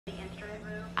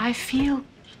I feel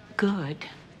good.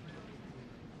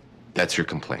 That's your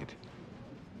complaint.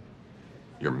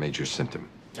 Your major symptom.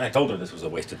 I told her this was a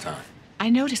waste of time.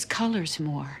 I notice colors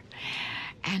more.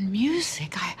 And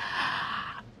music,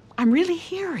 I'm really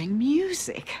hearing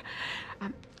music.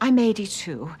 I'm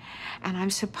 82, and I'm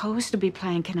supposed to be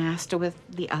playing canasta with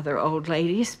the other old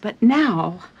ladies, but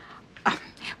now,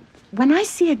 when I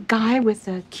see a guy with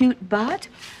a cute butt,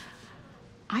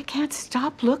 I can't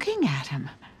stop looking at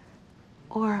him.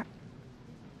 Or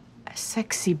a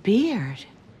sexy beard.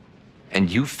 And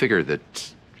you figure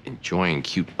that enjoying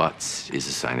cute butts is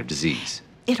a sign of disease.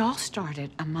 It all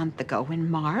started a month ago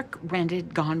when Mark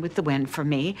rented Gone with the Wind for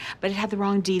me, but it had the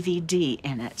wrong DVD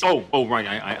in it. Oh, right,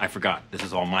 I forgot. This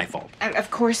is all my fault. Of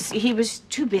course, he was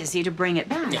too busy to bring it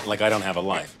back. Yeah, like I don't have a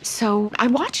life. So I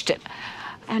watched it,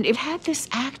 and it had this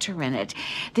actor in it,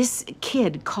 this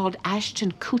kid called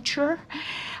Ashton Kutcher.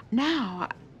 Now,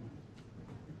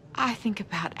 I think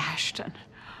about Ashton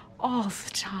all the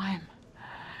time.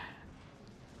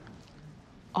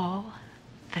 All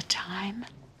the time.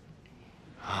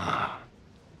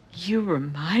 You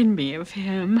remind me of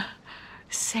him.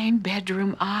 Same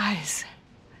bedroom eyes.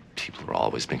 People are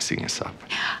always mixing us up.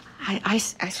 I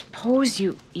suppose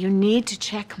you need to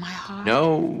check my heart.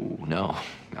 No,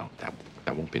 that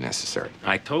won't be necessary.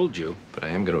 I told you. But I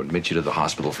am going to admit you to the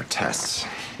hospital for tests.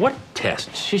 What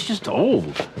tests? She's just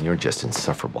old. And you're just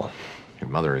insufferable. Your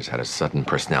mother has had a sudden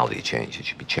personality change. It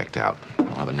should be checked out.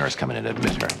 I'll have a nurse come in and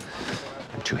admit her.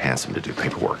 I'm too handsome to do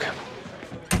paperwork.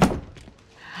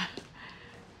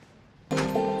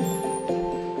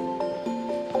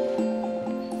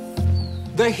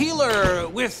 The healer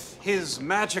with his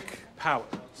magic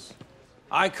powers.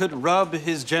 I could rub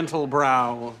his gentle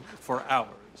brow for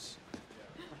hours.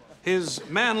 His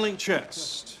manly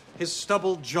chest, his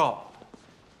stubbled jaw.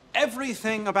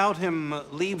 Everything about him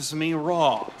leaves me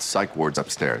raw. Psych ward's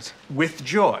upstairs. With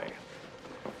joy.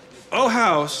 Oh,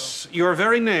 House, your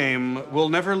very name will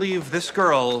never leave this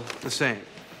girl the same.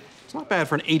 It's not bad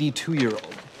for an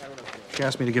 82-year-old. She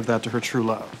asked me to give that to her true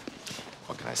love.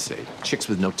 What can I say? Chicks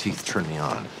with no teeth turn me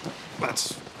on.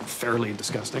 That's fairly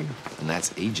disgusting. And that's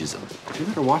ageism. You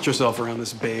better watch yourself around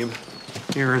this babe.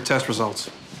 Here are her test results.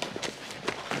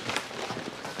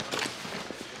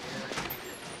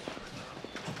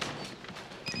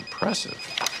 Impressive.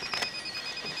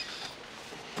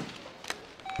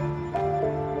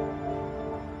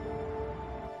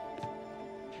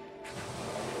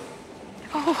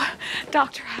 Oh,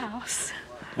 Dr. House.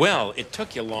 Well, it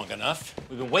took you long enough.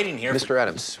 We've been waiting here. Mr.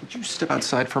 Adams, would you step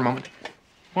outside for a moment?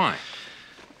 Why?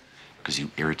 Because you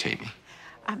irritate me.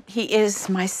 He is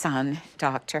my son,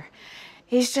 Doctor.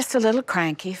 He's just a little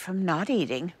cranky from not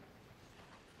eating.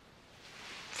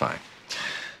 Fine.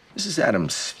 Mrs.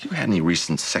 Adams, have you had any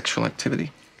recent sexual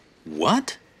activity?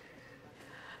 What?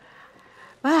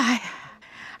 Well,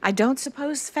 I don't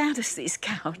suppose fantasies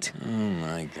count. Oh,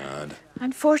 my God.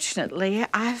 Unfortunately,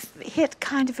 I've hit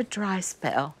kind of a dry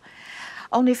spell.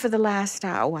 Only for the last,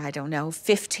 I don't know,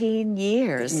 15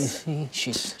 years.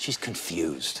 She's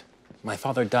confused. My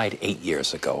father died 8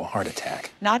 years ago, a heart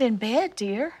attack. Not in bed,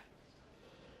 dear.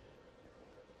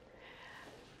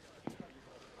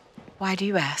 Why do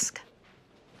you ask?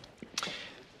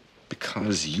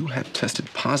 Because you have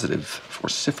tested positive for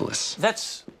syphilis.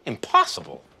 That's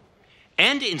impossible.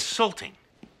 And insulting.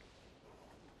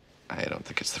 I don't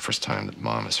think it's the first time that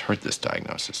Mom has heard this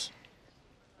diagnosis.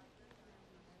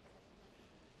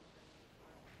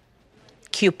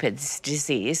 Cupid's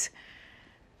disease.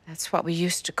 That's what we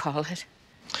used to call it.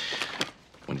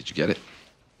 When did you get it?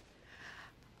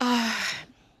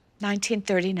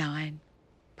 1939.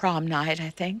 Prom night, I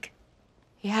think.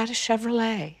 He had a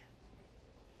Chevrolet.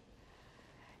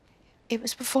 It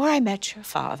was before I met your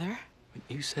father.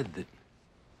 You said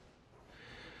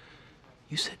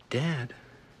Dad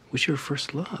was your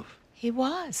first love. He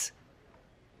was.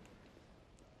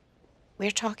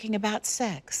 We're talking about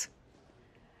sex.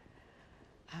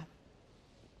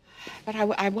 But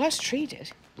I was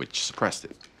treated. Which suppressed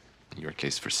it. In your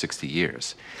case, for 60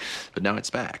 years. But now it's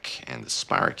back, and the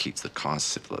spirochetes that cause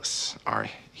syphilis are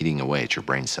eating away at your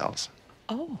brain cells.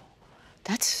 Oh,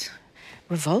 that's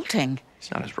revolting.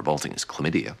 It's not as revolting as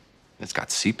chlamydia. It's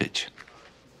got seepage.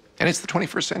 And it's the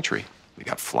 21st century. We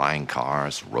got flying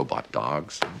cars, robot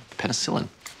dogs, penicillin.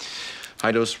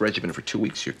 High-dose regimen for 2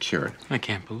 weeks, you're cured. I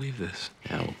can't believe this.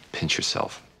 Yeah, well, pinch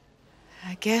yourself.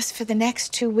 I guess for the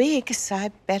next 2 weeks, I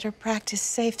better practice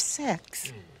safe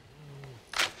sex.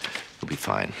 You'll be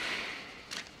fine.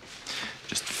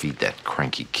 Just feed that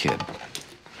cranky kid.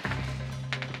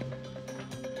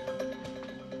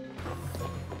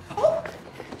 Oh,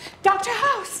 Dr.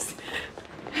 House.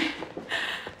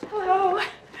 Hello.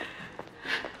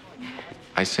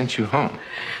 I sent you home.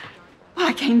 Well,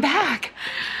 I came back.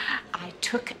 I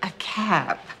took a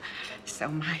cab so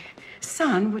my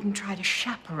son wouldn't try to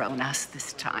chaperone us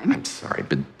this time. I'm sorry,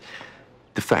 but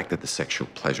the fact that the sexual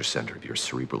pleasure center of your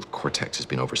cerebral cortex has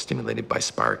been overstimulated by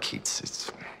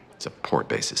spirochetes, it's a poor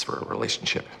basis for a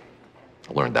relationship.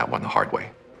 I learned that one the hard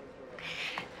way.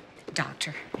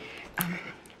 Doctor,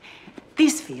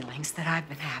 these feelings that I've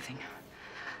been having,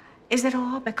 is it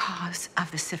all because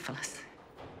of the syphilis?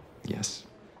 Yes.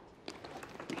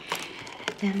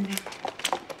 Then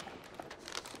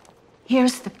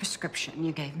here's the prescription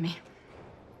you gave me.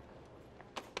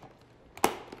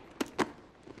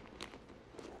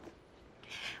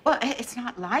 Well, it's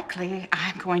not likely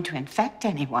I'm going to infect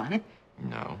anyone.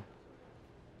 No.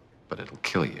 But it'll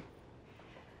kill you.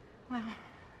 Well,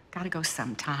 gotta go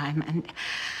sometime, and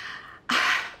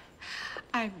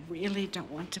I really don't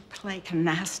want to play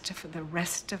canasta for the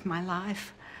rest of my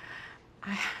life.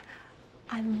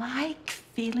 I like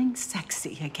feeling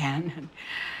sexy again and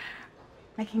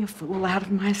making a fool out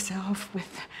of myself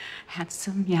with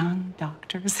handsome young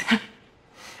doctors.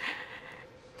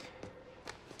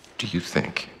 Do you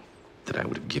think that I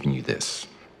would have given you this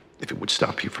if it would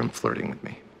stop you from flirting with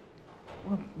me?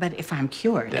 Well, but if I'm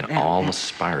cured, Then all the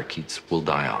spirochetes will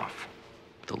die off.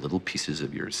 The little pieces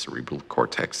of your cerebral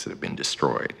cortex that have been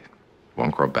destroyed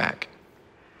won't grow back.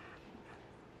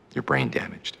 Your brain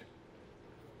damaged.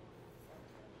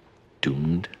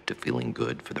 Doomed to feeling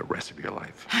good for the rest of your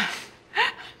life.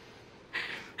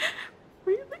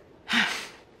 Really?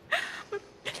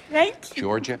 Thank you.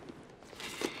 Georgia?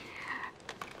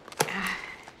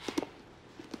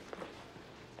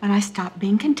 When I stop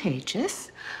being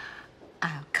contagious,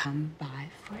 I'll come by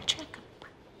for a chat.